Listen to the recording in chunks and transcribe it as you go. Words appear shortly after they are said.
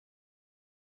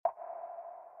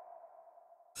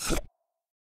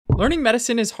Learning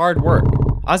medicine is hard work.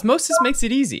 Osmosis makes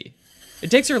it easy.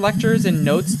 It takes your lectures and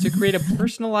notes to create a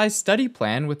personalized study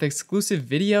plan with exclusive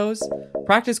videos,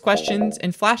 practice questions,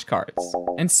 and flashcards,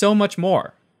 and so much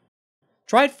more.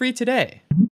 Try it free today.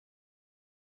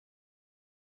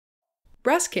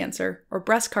 Breast cancer, or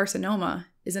breast carcinoma,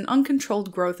 is an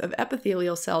uncontrolled growth of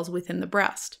epithelial cells within the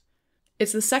breast.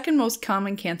 It's the second most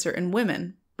common cancer in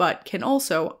women, but can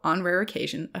also, on rare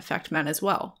occasion, affect men as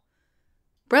well.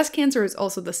 Breast cancer is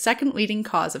also the second leading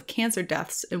cause of cancer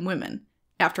deaths in women,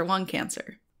 after lung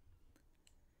cancer.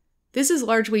 This is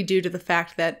largely due to the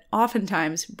fact that,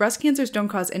 oftentimes, breast cancers don't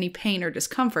cause any pain or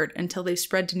discomfort until they've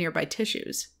spread to nearby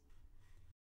tissues.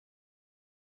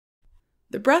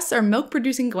 The breasts are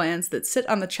milk-producing glands that sit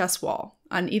on the chest wall,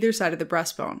 on either side of the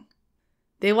breastbone.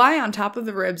 They lie on top of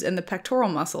the ribs and the pectoral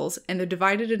muscles, and they're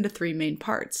divided into three main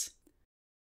parts.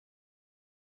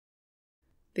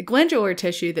 The glandular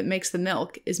tissue that makes the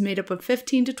milk is made up of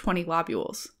 15 to 20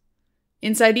 lobules.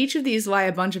 Inside each of these lie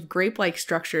a bunch of grape-like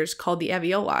structures called the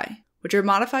alveoli, which are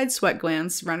modified sweat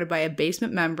glands surrounded by a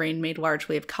basement membrane made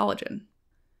largely of collagen.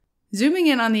 Zooming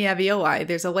in on the alveoli,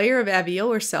 there's a layer of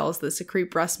alveolar cells that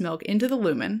secrete breast milk into the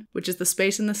lumen, which is the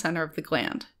space in the center of the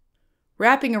gland.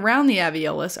 Wrapping around the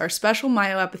alveolus are special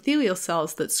myoepithelial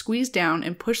cells that squeeze down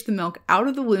and push the milk out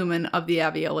of the lumen of the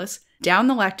alveolus, down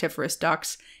the lactiferous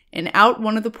ducts, and out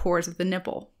one of the pores of the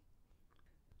nipple.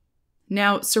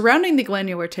 Now, surrounding the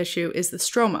glandular tissue is the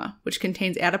stroma, which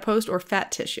contains adipose or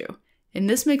fat tissue, and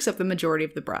this makes up the majority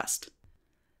of the breast.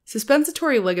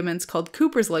 Suspensory ligaments called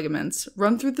Cooper's ligaments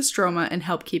run through the stroma and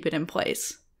help keep it in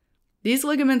place. These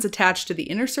ligaments attach to the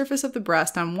inner surface of the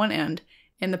breast on one end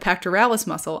and the pectoralis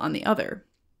muscle on the other.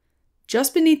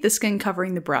 Just beneath the skin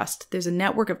covering the breast, there's a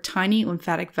network of tiny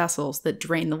lymphatic vessels that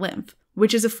drain the lymph,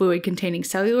 which is a fluid containing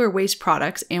cellular waste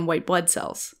products and white blood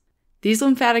cells. These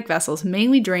lymphatic vessels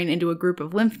mainly drain into a group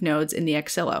of lymph nodes in the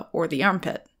axilla, or the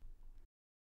armpit.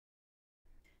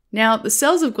 Now, the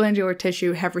cells of glandular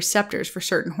tissue have receptors for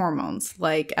certain hormones,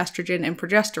 like estrogen and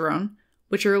progesterone,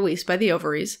 which are released by the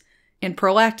ovaries, and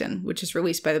prolactin, which is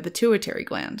released by the pituitary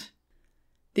gland.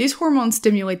 These hormones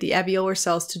stimulate the alveolar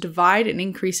cells to divide and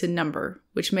increase in number,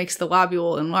 which makes the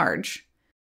lobule enlarge.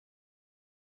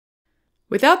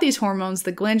 Without these hormones,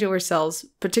 the glandular cells,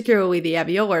 particularly the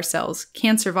alveolar cells,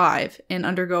 can't survive and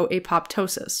undergo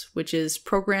apoptosis, which is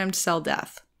programmed cell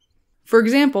death. For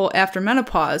example, after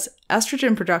menopause,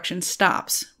 estrogen production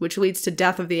stops, which leads to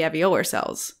death of the alveolar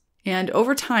cells, and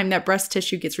over time that breast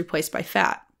tissue gets replaced by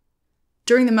fat.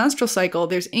 During the menstrual cycle,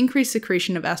 there's increased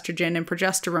secretion of estrogen and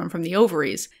progesterone from the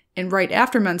ovaries, and right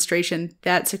after menstruation,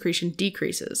 that secretion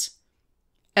decreases.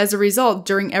 As a result,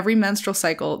 during every menstrual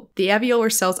cycle, the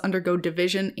alveolar cells undergo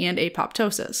division and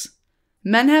apoptosis.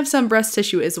 Men have some breast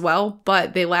tissue as well,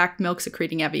 but they lack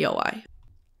milk-secreting alveoli.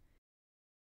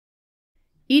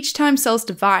 Each time cells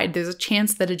divide, there's a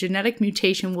chance that a genetic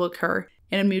mutation will occur,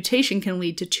 and a mutation can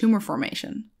lead to tumor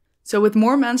formation. So with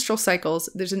more menstrual cycles,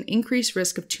 there's an increased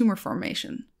risk of tumor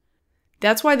formation.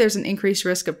 That's why there's an increased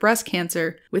risk of breast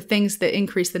cancer with things that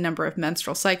increase the number of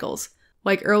menstrual cycles,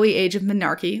 like early age of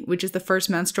menarche, which is the first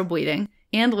menstrual bleeding,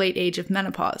 and late age of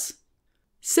menopause.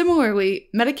 Similarly,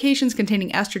 medications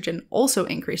containing estrogen also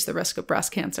increase the risk of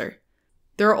breast cancer.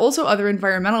 There are also other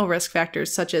environmental risk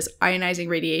factors such as ionizing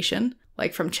radiation,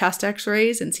 like from chest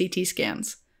x-rays and CT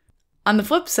scans. On the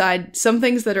flip side, some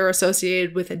things that are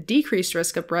associated with a decreased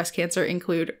risk of breast cancer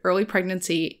include early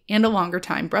pregnancy and a longer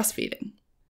time breastfeeding.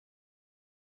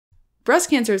 Breast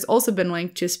cancer has also been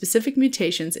linked to specific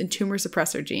mutations in tumor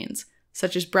suppressor genes,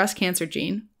 such as breast cancer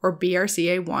gene, or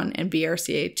BRCA1 and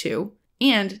BRCA2,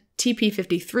 and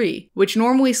TP53, which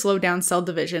normally slow down cell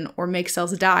division or make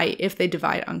cells die if they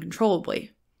divide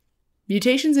uncontrollably.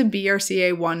 Mutations in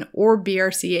BRCA1 or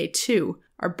BRCA2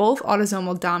 are both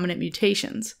autosomal dominant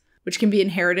mutations, which can be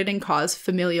inherited and cause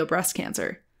familial breast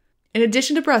cancer. In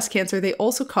addition to breast cancer, they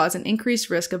also cause an increased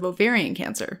risk of ovarian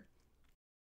cancer.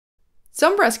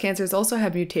 Some breast cancers also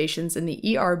have mutations in the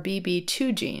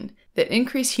ERBB2 gene that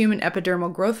increase human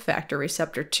epidermal growth factor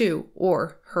receptor 2,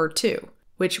 or HER2,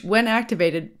 which, when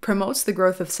activated, promotes the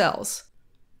growth of cells.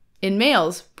 In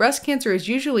males, breast cancer is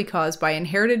usually caused by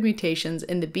inherited mutations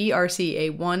in the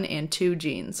BRCA1 and 2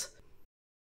 genes.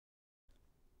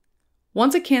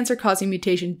 Once a cancer-causing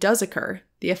mutation does occur,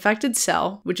 the affected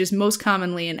cell, which is most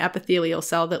commonly an epithelial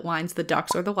cell that lines the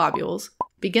ducts or the lobules,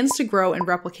 begins to grow and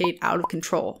replicate out of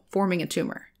control, forming a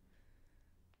tumor.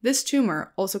 This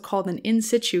tumor, also called an in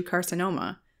situ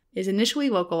carcinoma, is initially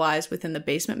localized within the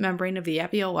basement membrane of the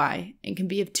alveoli and can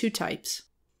be of two types.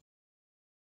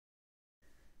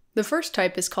 The first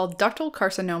type is called ductal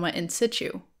carcinoma in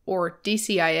situ, or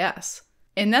DCIS.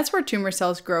 and that's where tumor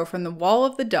cells grow from the wall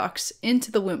of the ducts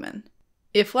into the lumen.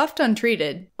 If left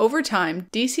untreated, over time,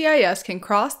 DCIS can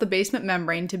cross the basement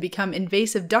membrane to become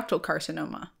invasive ductal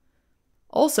carcinoma.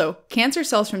 Also, cancer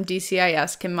cells from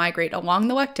DCIS can migrate along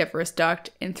the lactiferous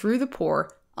duct and through the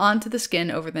pore onto the skin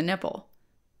over the nipple.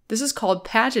 This is called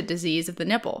Paget disease of the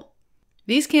nipple.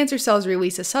 These cancer cells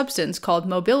release a substance called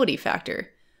mobility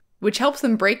factor, which helps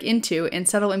them break into and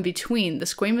settle in between the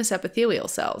squamous epithelial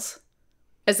cells.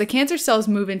 As the cancer cells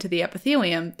move into the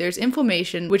epithelium, there's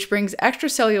inflammation which brings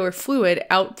extracellular fluid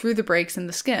out through the breaks in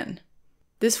the skin.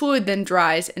 This fluid then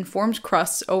dries and forms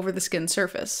crusts over the skin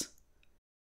surface.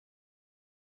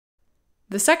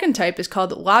 The second type is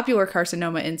called lobular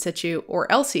carcinoma in situ, or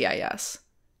LCIS,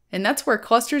 and that's where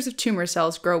clusters of tumor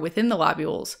cells grow within the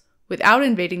lobules without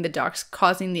invading the ducts,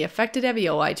 causing the affected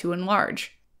alveoli to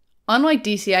enlarge. Unlike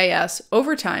DCIS,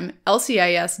 over time,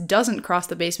 LCIS doesn't cross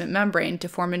the basement membrane to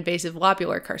form invasive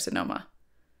lobular carcinoma.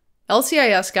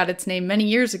 LCIS got its name many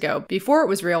years ago before it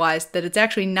was realized that it's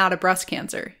actually not a breast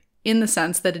cancer, in the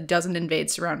sense that it doesn't invade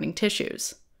surrounding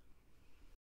tissues.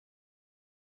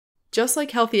 Just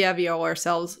like healthy alveolar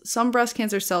cells, some breast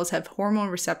cancer cells have hormone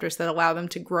receptors that allow them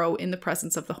to grow in the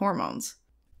presence of the hormones.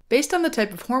 Based on the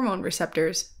type of hormone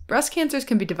receptors, breast cancers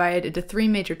can be divided into 3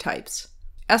 major types: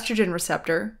 estrogen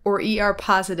receptor, or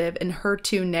ER-positive and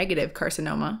HER2-negative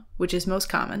carcinoma, which is most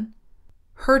common,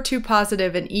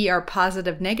 HER2-positive and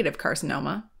ER-positive negative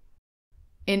carcinoma,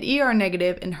 and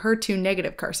ER-negative and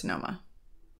HER2-negative carcinoma.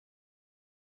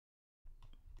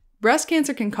 Breast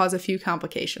cancer can cause a few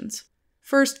complications.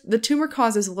 First, the tumor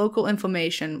causes local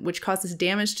inflammation, which causes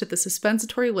damage to the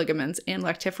suspensory ligaments and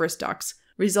lactiferous ducts,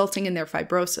 resulting in their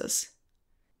fibrosis.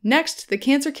 Next, the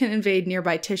cancer can invade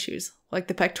nearby tissues, like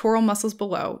the pectoral muscles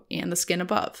below and the skin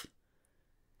above.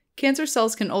 Cancer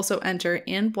cells can also enter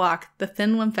and block the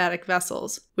thin lymphatic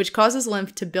vessels, which causes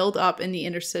lymph to build up in the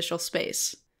interstitial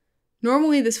space.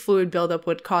 Normally, this fluid buildup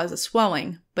would cause a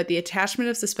swelling, but the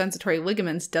attachment of suspensory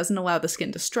ligaments doesn't allow the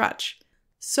skin to stretch.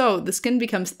 So, the skin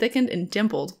becomes thickened and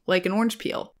dimpled, like an orange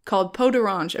peel, called peau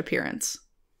d'orange appearance.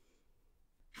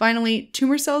 Finally,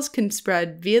 tumor cells can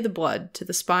spread via the blood to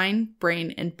the spine,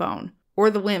 brain, and bone, or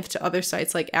the lymph to other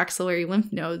sites like axillary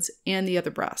lymph nodes and the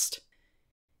other breast.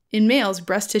 In males,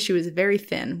 breast tissue is very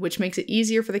thin, which makes it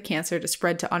easier for the cancer to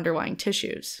spread to underlying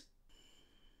tissues.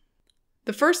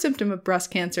 The first symptom of breast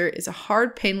cancer is a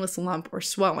hard, painless lump or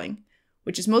swelling,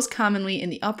 which is most commonly in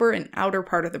the upper and outer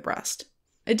part of the breast.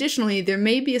 Additionally, there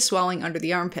may be a swelling under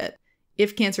the armpit,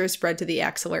 if cancer is spread to the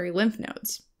axillary lymph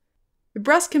nodes. The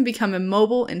breast can become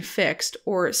immobile and fixed,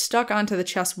 or stuck onto the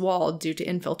chest wall due to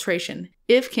infiltration,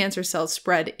 if cancer cells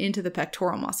spread into the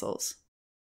pectoral muscles.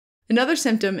 Another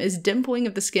symptom is dimpling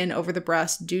of the skin over the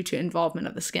breast due to involvement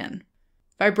of the skin.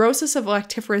 Fibrosis of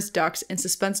lactiferous ducts and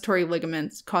suspensory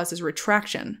ligaments causes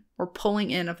retraction, or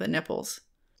pulling in of the nipples.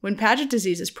 When Paget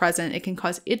disease is present, it can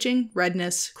cause itching,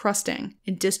 redness, crusting,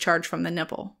 and discharge from the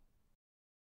nipple.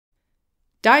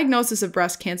 Diagnosis of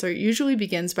breast cancer usually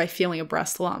begins by feeling a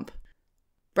breast lump.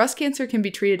 Breast cancer can be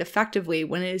treated effectively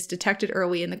when it is detected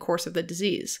early in the course of the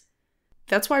disease.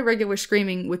 That's why regular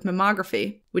screening with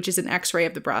mammography, which is an X-ray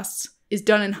of the breasts, is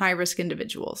done in high-risk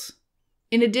individuals.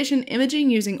 In addition,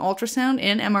 imaging using ultrasound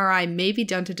and MRI may be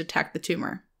done to detect the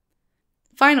tumor.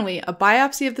 Finally, a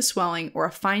biopsy of the swelling or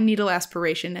a fine needle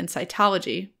aspiration and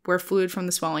cytology, where fluid from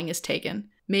the swelling is taken,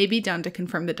 may be done to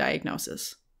confirm the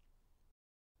diagnosis.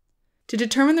 To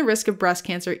determine the risk of breast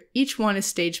cancer, each one is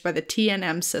staged by the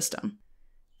TNM system.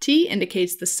 T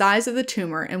indicates the size of the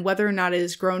tumor and whether or not it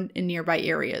has grown in nearby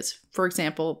areas, for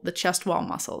example, the chest wall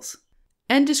muscles.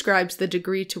 N describes the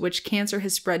degree to which cancer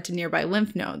has spread to nearby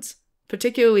lymph nodes,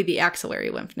 particularly the axillary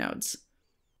lymph nodes.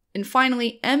 And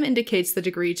finally, M indicates the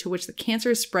degree to which the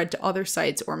cancer is spread to other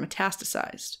sites or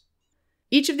metastasized.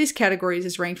 Each of these categories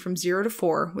is ranked from 0 to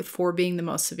 4, with 4 being the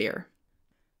most severe.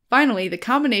 Finally, the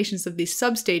combinations of these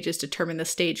substages determine the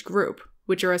stage group,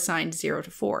 which are assigned 0 to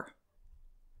 4.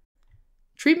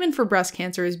 Treatment for breast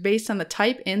cancer is based on the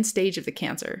type and stage of the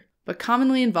cancer, but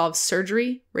commonly involves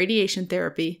surgery, radiation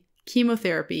therapy,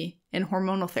 chemotherapy, and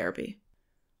hormonal therapy.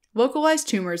 Localized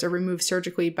tumors are removed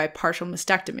surgically by partial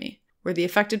mastectomy, where the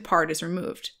affected part is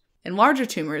removed, and larger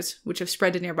tumors, which have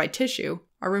spread to nearby tissue,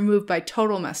 are removed by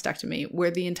total mastectomy,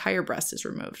 where the entire breast is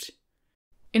removed.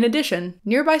 In addition,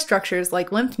 nearby structures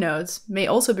like lymph nodes may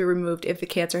also be removed if the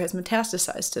cancer has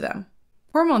metastasized to them.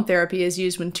 Hormone therapy is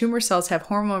used when tumor cells have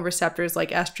hormone receptors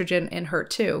like estrogen and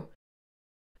HER2,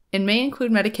 and may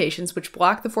include medications which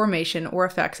block the formation or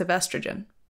effects of estrogen.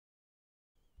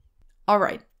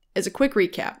 Alright, as a quick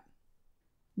recap.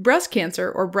 Breast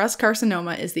cancer, or breast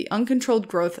carcinoma, is the uncontrolled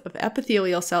growth of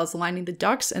epithelial cells lining the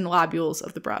ducts and lobules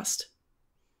of the breast.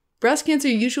 Breast cancer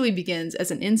usually begins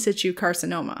as an in situ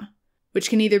carcinoma,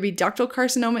 which can either be ductal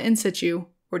carcinoma in situ,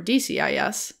 or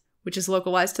DCIS, which is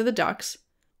localized to the ducts,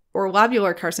 or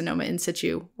lobular carcinoma in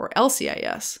situ, or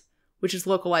LCIS, which is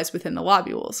localized within the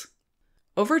lobules.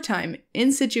 Over time,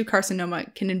 in situ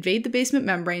carcinoma can invade the basement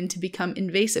membrane to become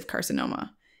invasive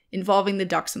carcinoma, involving the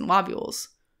ducts and lobules.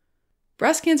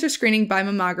 Breast cancer screening by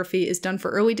mammography is done for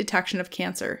early detection of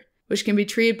cancer, which can be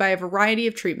treated by a variety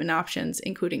of treatment options,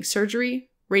 including surgery,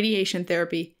 radiation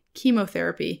therapy,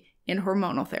 chemotherapy, and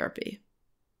hormonal therapy.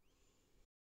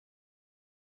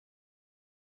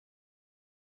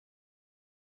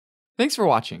 Thanks for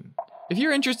watching. If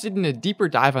you're interested in a deeper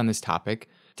dive on this topic,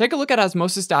 take a look at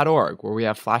osmosis.org, where we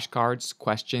have flashcards,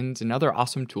 questions, and other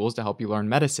awesome tools to help you learn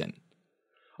medicine.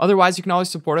 Otherwise, you can always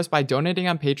support us by donating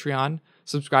on Patreon,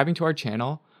 subscribing to our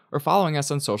channel, or following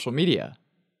us on social media.